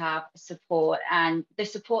when you have support, and the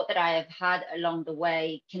support that I have had along the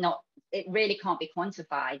way it really can't be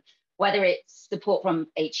quantified, whether it's support from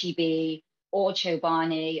HEB or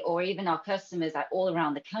Chobani, or even our customers like all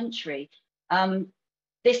around the country.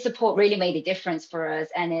 This support really made a difference for us,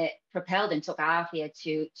 and it propelled and took Afia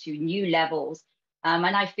to new levels. And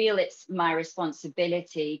I feel it's my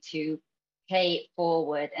responsibility to pay it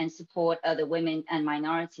forward and support other women and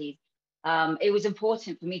minorities. It was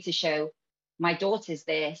important for me to show my daughter's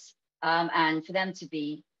this, and for them to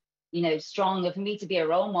be, strong, or for me to be a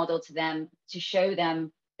role model to them, to show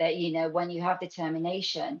them that, when you have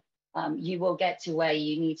determination, you will get to where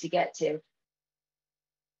you need to get to.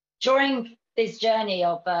 During this journey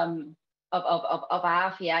of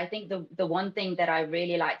AFIA, I think the one thing that I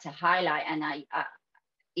really like to highlight, and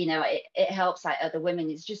it helps like other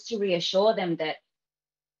women, is just to reassure them that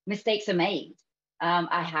mistakes are made.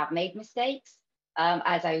 I have made mistakes.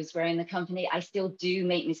 As I was growing the company, I still do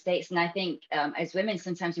make mistakes. And I think as women,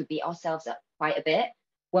 sometimes we beat ourselves up quite a bit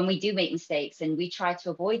when we do make mistakes, and we try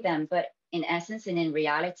to avoid them. But in essence and in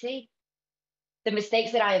reality, the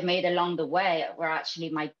mistakes that I have made along the way were actually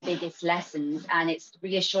my biggest lessons. And it's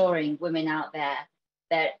reassuring women out there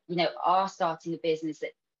that, are starting a business,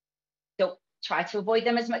 that don't try to avoid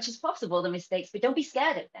them as much as possible, the mistakes, but don't be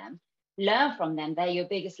scared of them. Learn from them. They're your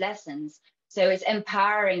biggest lessons. So it's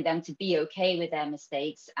empowering them to be okay with their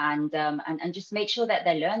mistakes, and just make sure that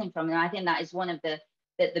they're learning from them. I think that is one of the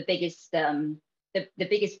biggest the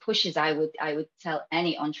biggest pushes I would tell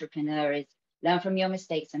any entrepreneur is learn from your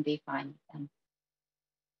mistakes and be fine with them.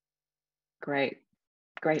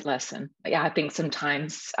 Great lesson. Yeah, I think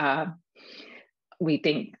sometimes we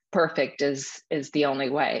think perfect is the only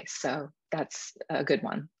way. So that's a good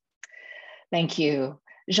one. Thank you.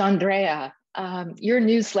 Jandrea, your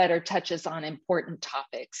newsletter touches on important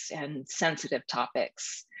topics and sensitive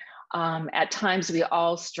topics. At times we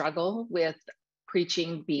all struggle with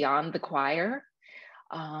preaching beyond the choir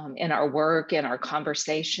in our work, in our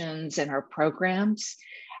conversations, in our programs.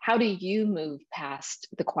 How do you move past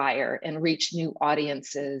the choir and reach new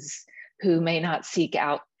audiences who may not seek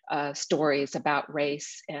out stories about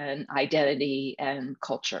race and identity and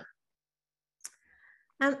culture?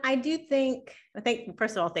 I think,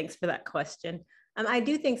 first of all, thanks for that question. I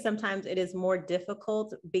do think sometimes it is more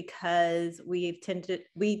difficult because we tend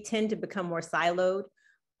to become more siloed.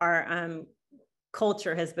 Our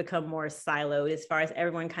culture has become more siloed as far as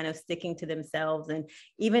everyone kind of sticking to themselves. And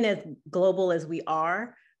even as global as we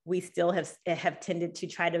are, we still have tended to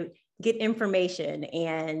try to get information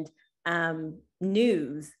and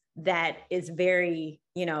news that is very,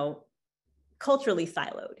 culturally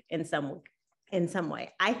siloed in some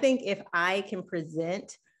way. I think if I can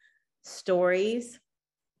present stories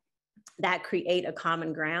that create a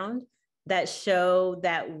common ground, that show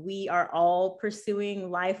that we are all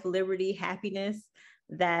pursuing life, liberty, happiness,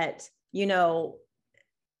 that,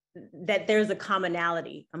 that there's a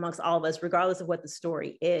commonality amongst all of us, regardless of what the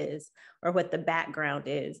story is or what the background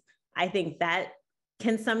is. I think that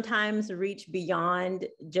can sometimes reach beyond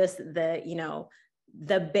just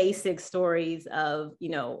the basic stories of,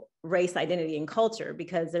 race, identity, and culture,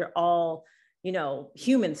 because they're all,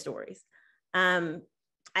 human stories. I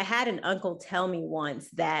had an uncle tell me once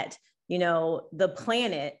that, the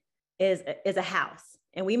planet is a house,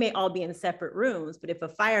 and we may all be in separate rooms, but if a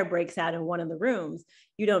fire breaks out in one of the rooms,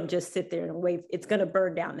 you don't just sit there and wait, it's going to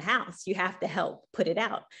burn down the house. You have to help put it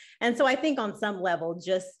out. And so I think on some level,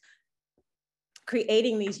 just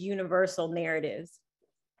creating these universal narratives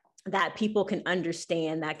that people can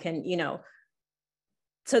understand, that can,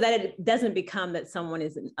 so that it doesn't become that someone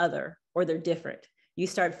is an other or they're different. You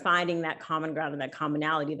start finding that common ground and that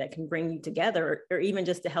commonality that can bring you together, or even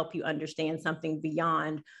just to help you understand something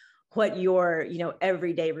beyond what your,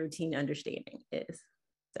 everyday routine understanding is.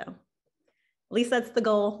 So at least that's the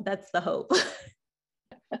goal. That's the hope.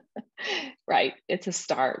 Right. It's a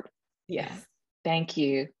start. Yes. Thank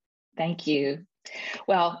you. Thank you.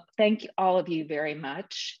 Well, thank all of you very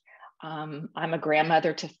much. I'm a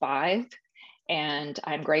grandmother to 5, and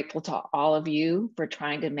I'm grateful to all of you for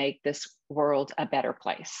trying to make this world a better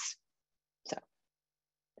place. So,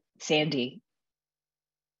 Sandy.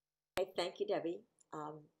 Thank you, Debbie.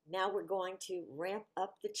 Now we're going to ramp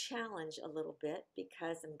up the challenge a little bit,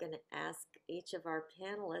 because I'm going to ask each of our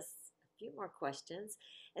panelists a few more questions.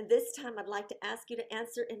 And this time I'd like to ask you to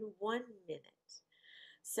answer in 1 minute.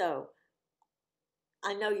 So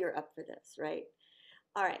I know you're up for this, right?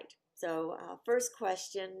 All right. So first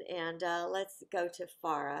question, and let's go to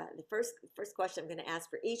Farah. The first question I'm going to ask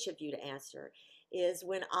for each of you to answer is,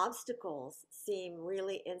 when obstacles seem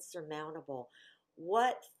really insurmountable,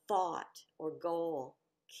 what thought or goal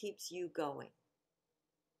keeps you going?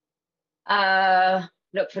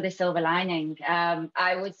 Look for the silver lining.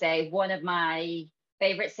 I would say one of my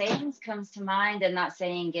favorite sayings comes to mind, and that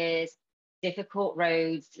saying is, difficult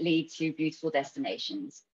roads lead to beautiful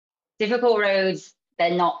destinations. Difficult roads,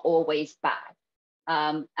 they're not always bad.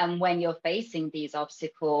 And when you're facing these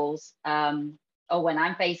obstacles, or when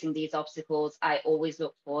I'm facing these obstacles, I always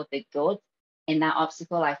look for the good in that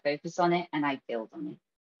obstacle. I focus on it and I build on it.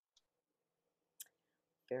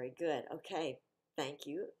 Very good. Okay, thank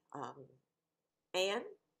you. Anne,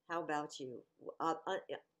 how about you?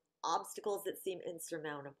 Obstacles that seem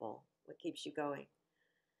insurmountable. What keeps you going?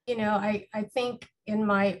 You know, I think in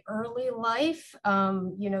my early life,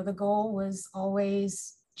 you know, the goal was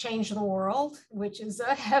always change the world, which is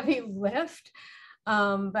a heavy lift.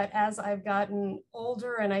 But as I've gotten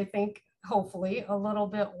older and I think hopefully a little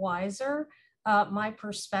bit wiser, my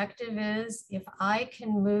perspective is if I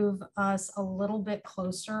can move us a little bit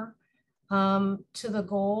closer to the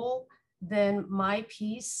goal, then my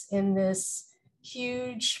piece in this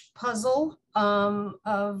huge puzzle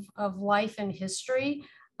of life and history,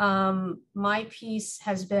 my piece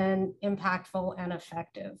has been impactful and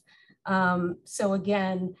effective. So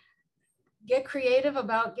again, get creative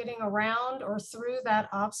about getting around or through that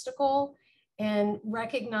obstacle and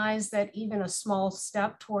recognize that even a small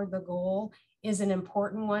step toward the goal is an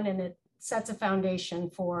important one, and it sets a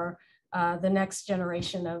foundation for the next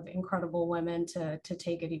generation of incredible women to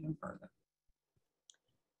take it even further.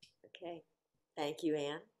 Okay, thank you,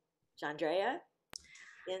 Anne. Jandrea?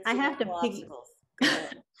 I have to obstacles. Go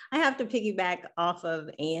ahead. I have to piggyback off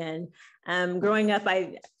of Anne. Growing up,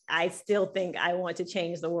 I still think I want to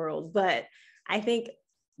change the world, but I think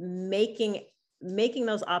making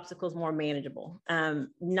those obstacles more manageable,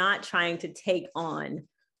 not trying to take on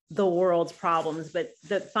the world's problems, but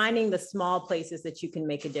finding the small places that you can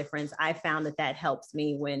make a difference. I found that helps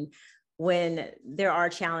me when there are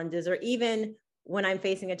challenges, or even when I'm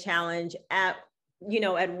facing a challenge at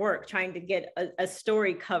work, trying to get a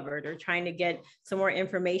story covered or trying to get some more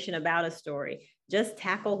information about a story. Just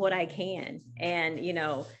tackle what I can and,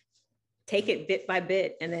 take it bit by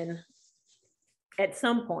bit. And then at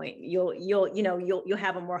some point you'll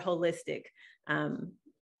have a more holistic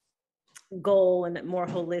goal and a more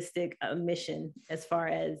holistic mission as far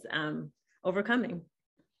as overcoming.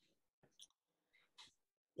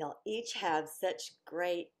 Y'all each have such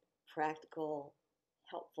great practical,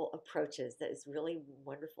 helpful approaches. That is really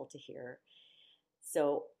wonderful to hear.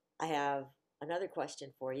 So I have another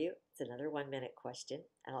question for you. It's another 1-minute question,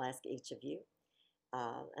 and I'll ask each of you.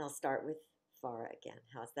 And I'll start with Farah again.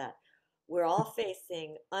 How's that? We're all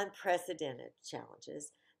facing unprecedented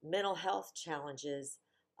challenges. Mental health challenges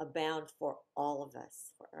abound for all of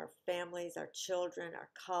us, for our families, our children, our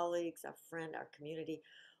colleagues, our friend, our community.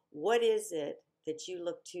 What is it that you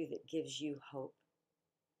look to that gives you hope?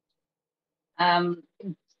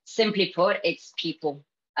 Simply put, it's people.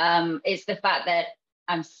 It's the fact that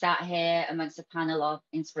I'm sat here amongst a panel of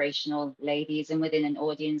inspirational ladies and within an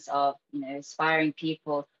audience of, aspiring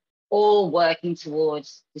people, all working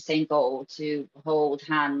towards the same goal, to hold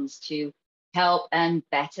hands, to help and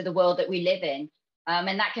better the world that we live in.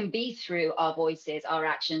 And that can be through our voices, our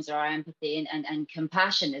actions, our empathy and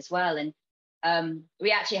compassion as well. And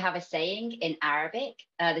we actually have a saying in Arabic.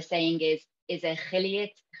 The saying is a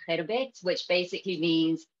khiliyat khirbit, which basically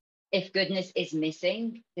means if goodness is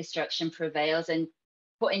missing, destruction prevails. And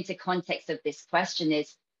put into context of this question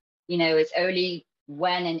is, it's only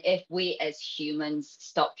when and if we as humans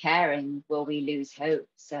stop caring will we lose hope.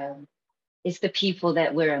 So it's the people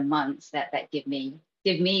that we're amongst that give me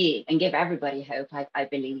and give everybody hope, I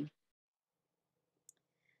believe.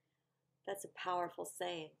 That's a powerful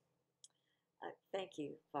saying. Thank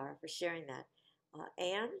you, Farah, for sharing that.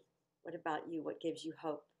 Anne, what about you? What gives you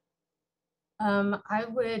hope? I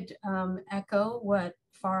would echo what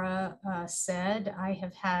Farah said. I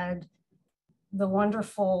have had the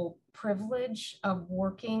wonderful privilege of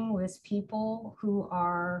working with people who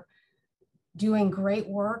are doing great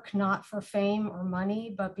work, not for fame or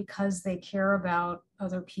money, but because they care about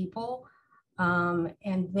other people.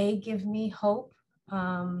 And they give me hope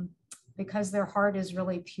because their heart is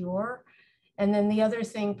really pure. And then the other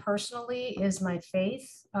thing personally is my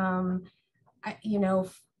faith.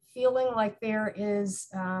 Feeling like there is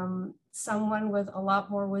someone with a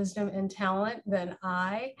lot more wisdom and talent than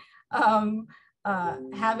I,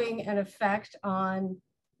 having an effect on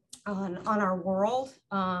our world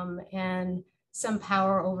and some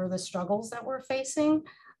power over the struggles that we're facing,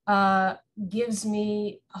 gives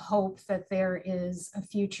me hope that there is a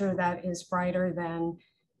future that is brighter than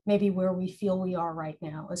maybe where we feel we are right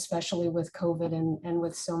now, especially with COVID and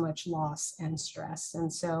with so much loss and stress.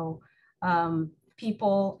 And so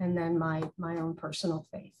people and then my own personal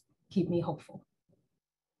faith keep me hopeful.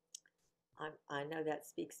 I know that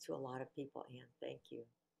speaks to a lot of people, Anne. Thank you.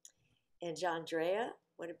 And Jandrea,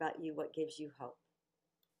 what about you? What gives you hope?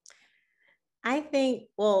 I think,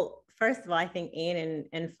 well, first of all, I think Anne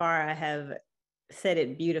and Farah have said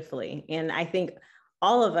it beautifully. And I think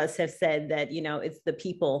all of us have said that, it's the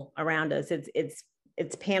people around us.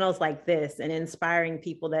 It's panels like this and inspiring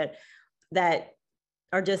people that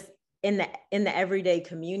are just in the everyday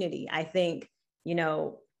community. I think, you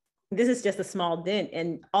know, this is just a small dent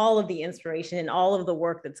in all of the inspiration and all of the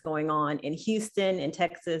work that's going on in Houston, in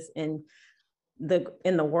Texas, in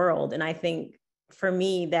the world. And I think for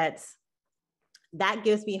me, that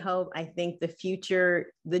gives me hope. I think the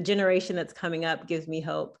future, the generation that's coming up gives me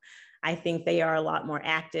hope. I think they are a lot more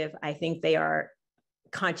active. I think they are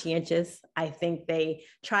conscientious. I think they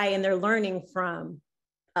try, and they're learning from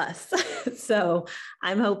us. So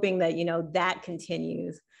I'm hoping that, you know, that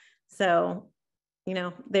continues. So, you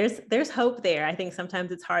know, there's hope there. I think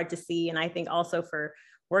sometimes it's hard to see. And I think also for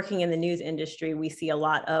working in the news industry, we see a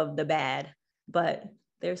lot of the bad, but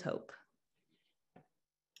there's hope.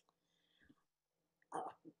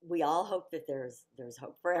 We all hope that there's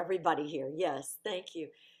hope for everybody here. Yes, thank you.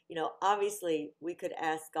 You know, obviously we could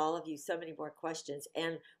ask all of you so many more questions,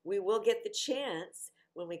 and we will get the chance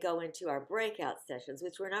when we go into our breakout sessions,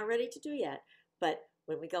 which we're not ready to do yet, but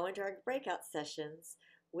when we go into our breakout sessions,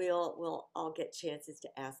 we'll all get chances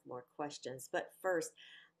to ask more questions. But first,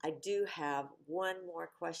 I do have one more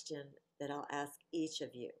question that I'll ask each of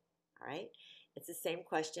you. All right, it's the same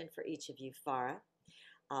question for each of you. Farah,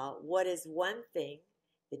 what is one thing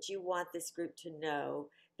that you want this group to know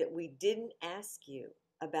that we didn't ask you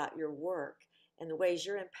about your work and the ways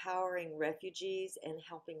you're empowering refugees and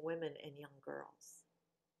helping women and young girls?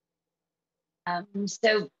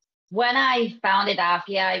 So when I founded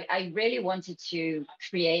AFIA, I really wanted to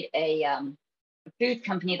create a food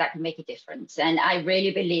company that could make a difference. And I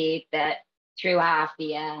really believe that through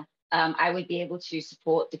AFIA, I would be able to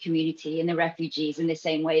support the community and the refugees in the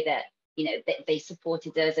same way that, you know, they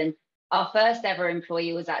supported us. And our first ever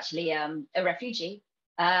employee was actually a refugee,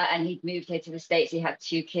 and he'd moved here to the States. He had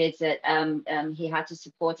 2 kids that he had to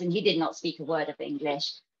support, and he did not speak a word of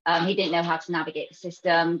English. He didn't know how to navigate the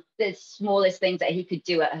system. The smallest things that he could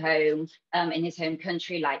do at home in his home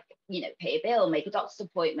country, like, you know, pay a bill, make a doctor's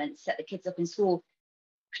appointment, set the kids up in school,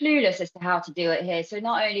 clueless as to how to do it here. So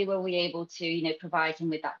not only were we able to, you know, provide him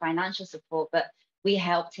with that financial support, but we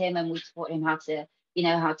helped him and we taught him how to, you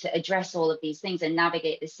know, how to address all of these things and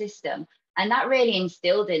navigate the system. And that really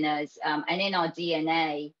instilled in us and in our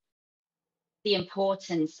DNA the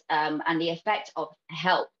importance and the effect of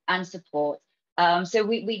help and support. So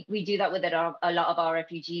we do that with a lot of our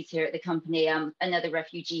refugees here at the company. Another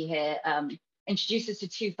refugee here introduced us to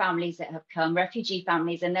 2 families that have come, refugee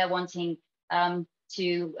families, and they're wanting to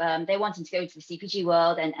go into the CPG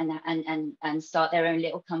world and start their own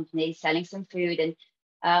little company selling some food. And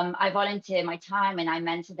I volunteer my time and I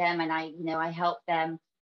mentor them, and I help them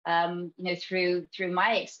through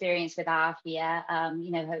my experience with AFIA,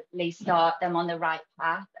 hopefully start them on the right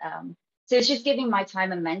path. So it's just giving my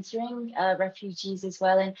time and mentoring refugees as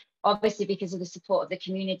well. And obviously, because of the support of the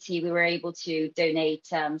community, we were able to donate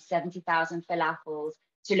 70,000 falafels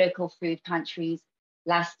to local food pantries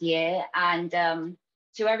last year. And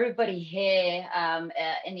to everybody here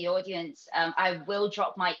in the audience, I will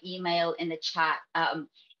drop my email in the chat.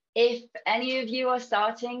 If any of you are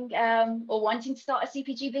starting or wanting to start a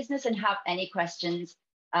CPG business and have any questions,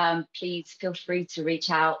 please feel free to reach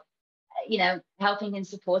out. You know, helping and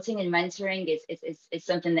supporting and mentoring is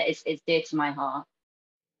something that is dear to my heart.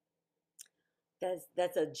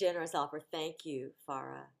 That's a generous offer. Thank you,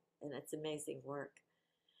 Farah, and that's amazing work.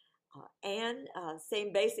 Anne,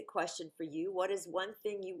 same basic question for you. What is one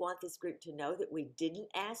thing you want this group to know that we didn't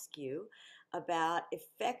ask you about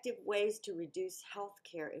effective ways to reduce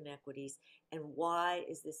healthcare inequities, and why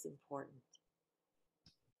is this important?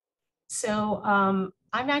 So I'm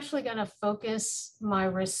actually going to focus my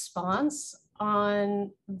response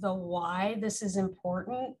on the why this is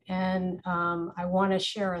important. And I want to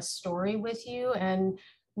share a story with you. And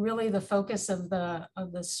really the focus of the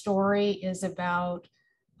story is about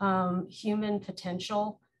human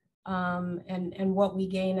potential and what we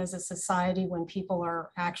gain as a society when people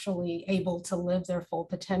are actually able to live their full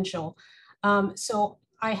potential. So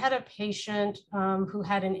I had a patient who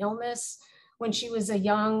had an illness when she was a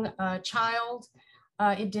young child.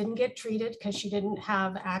 It didn't get treated because she didn't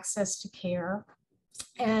have access to care.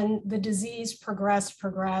 And the disease progressed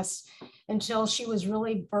until she was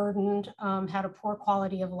really burdened, had a poor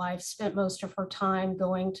quality of life, spent most of her time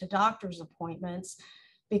going to doctor's appointments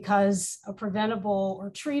because a preventable or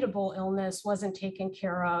treatable illness wasn't taken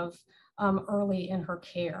care of early in her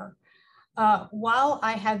care. While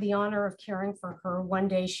I had the honor of caring for her, one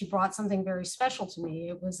day she brought something very special to me.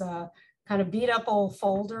 It was a kind of beat up old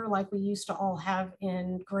folder like we used to all have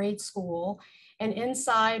in grade school. And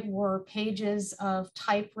inside were pages of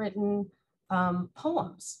typewritten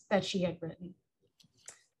poems that she had written.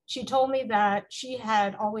 She told me that she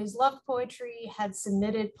had always loved poetry, had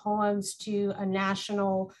submitted poems to a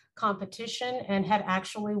national competition, and had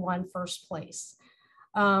actually won first place.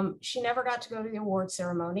 She never got to go to the award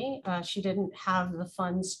ceremony. She didn't have the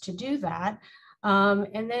funds to do that.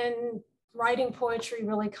 And then writing poetry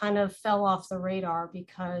really kind of fell off the radar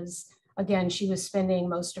because, again, she was spending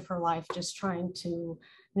most of her life just trying to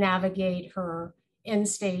navigate her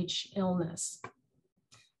end-stage illness.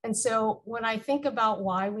 And so when I think about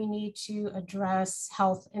why we need to address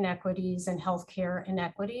health inequities and healthcare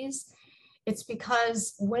inequities, it's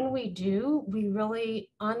because when we do, we really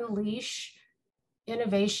unleash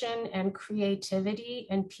innovation and creativity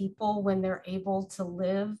in people when they're able to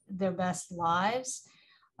live their best lives.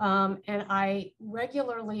 And I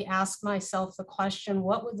regularly ask myself the question,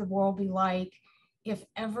 what would the world be like if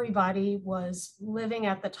everybody was living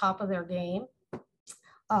at the top of their game?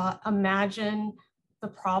 Imagine the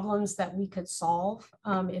problems that we could solve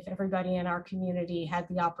if everybody in our community had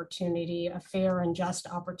the opportunity, a fair and just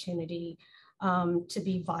opportunity to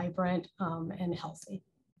be vibrant and healthy.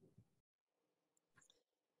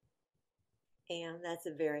 And that's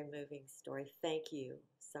a very moving story. Thank you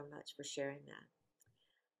so much for sharing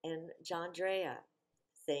that. And Jandrea,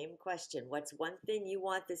 same question. What's one thing you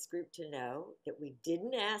want this group to know that we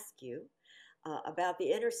didn't ask you about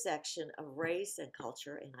the intersection of race and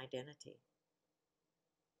culture and identity?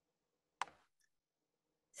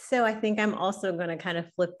 So I think I'm also going to kind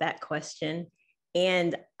of flip that question.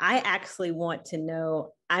 And I actually want to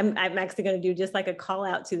know, I'm actually going to do just like a call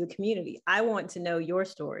out to the community. I want to know your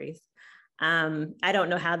stories. I don't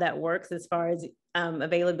know how that works as far as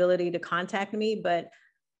availability to contact me, but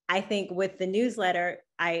I think with the newsletter,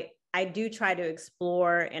 I do try to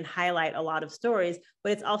explore and highlight a lot of stories,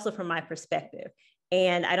 but it's also from my perspective.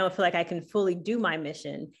 And I don't feel like I can fully do my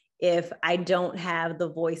mission if I don't have the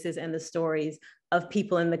voices and the stories of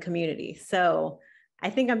people in the community. So I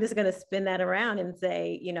think I'm just going to spin that around and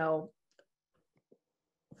say, you know,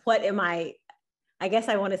 I guess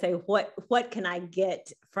I want to say, what can I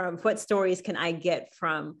get from, what stories can I get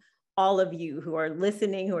from all of you who are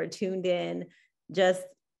listening, who are tuned in, just,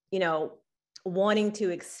 you know, wanting to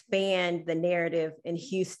expand the narrative in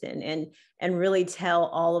Houston and really tell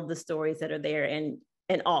all of the stories that are there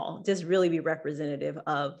and all, just really be representative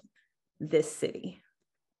of this city.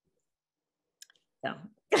 So.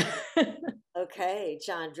 Okay,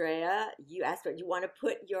 Jandrea, you asked what you want to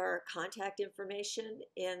put your contact information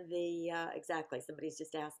in the, exactly, somebody's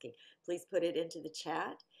just asking. Please put it into the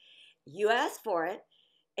chat. You asked for it,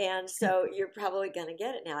 and so you're probably going to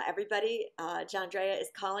get it now. Everybody, Jandrea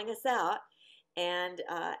is calling us out and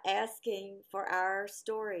asking for our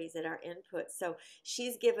stories and our input. So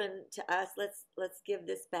she's given to us, let's give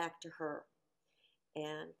this back to her.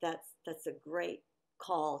 And that's a great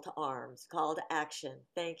call to arms, call to action.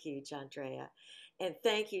 Thank you, Jandrea. And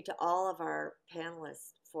thank you to all of our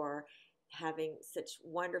panelists for having such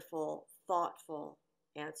wonderful, thoughtful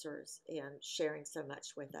answers and sharing so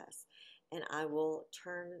much with us. And I will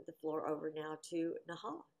turn the floor over now to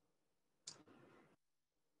Nahal.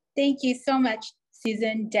 Thank you so much,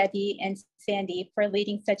 Susan, Debbie, and Sandy, for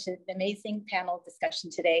leading such an amazing panel discussion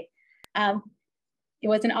today. It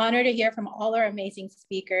was an honor to hear from all our amazing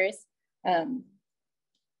speakers.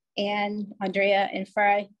 And Andrea and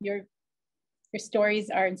Farah, your stories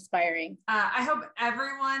are inspiring. I hope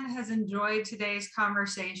everyone has enjoyed today's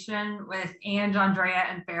conversation with Andrea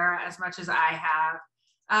and Farah as much as I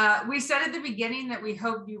have. We said at the beginning that we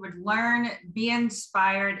hope you would learn, be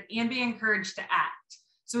inspired, and be encouraged to act.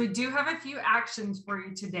 So we do have a few actions for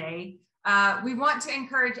you today. We want to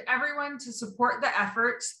encourage everyone to support the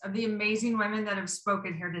efforts of the amazing women that have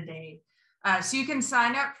spoken here today. So you can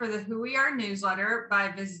sign up for the Who We Are newsletter by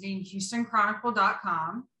visiting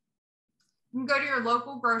HoustonChronicle.com. You can go to your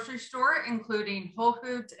local grocery store, including Whole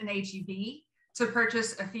Foods and H-E-B, to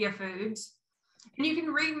purchase Afia Foods. And you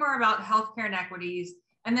can read more about healthcare inequities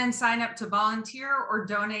and then sign up to volunteer or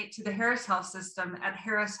donate to the Harris Health System at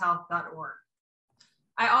harrishealth.org.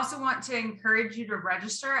 I also want to encourage you to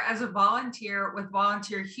register as a volunteer with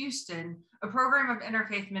Volunteer Houston, a program of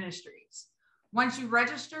interfaith ministries. Once you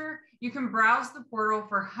register, you can browse the portal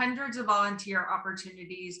for hundreds of volunteer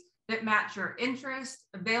opportunities that match your interest,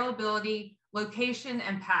 availability, location,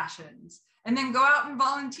 and passions, and then go out and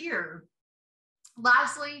volunteer.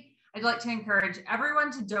 Lastly, I'd like to encourage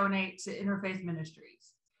everyone to donate to Interfaith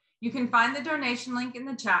Ministries. You can find the donation link in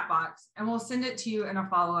the chat box, and we'll send it to you in a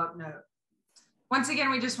follow-up note. Once again,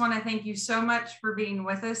 we just want to thank you so much for being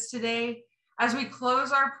with us today. As we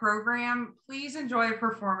close our program, please enjoy a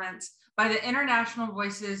performance by the International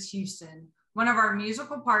Voices Houston, one of our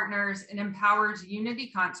musical partners in IMpowered's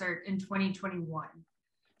Unity concert in 2021.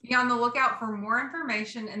 Be on the lookout for more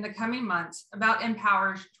information in the coming months about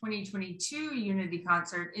IMpowered's 2022 Unity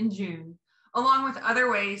Concert in June, along with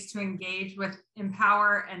other ways to engage with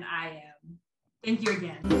IMpower and IM. Thank you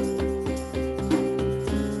again.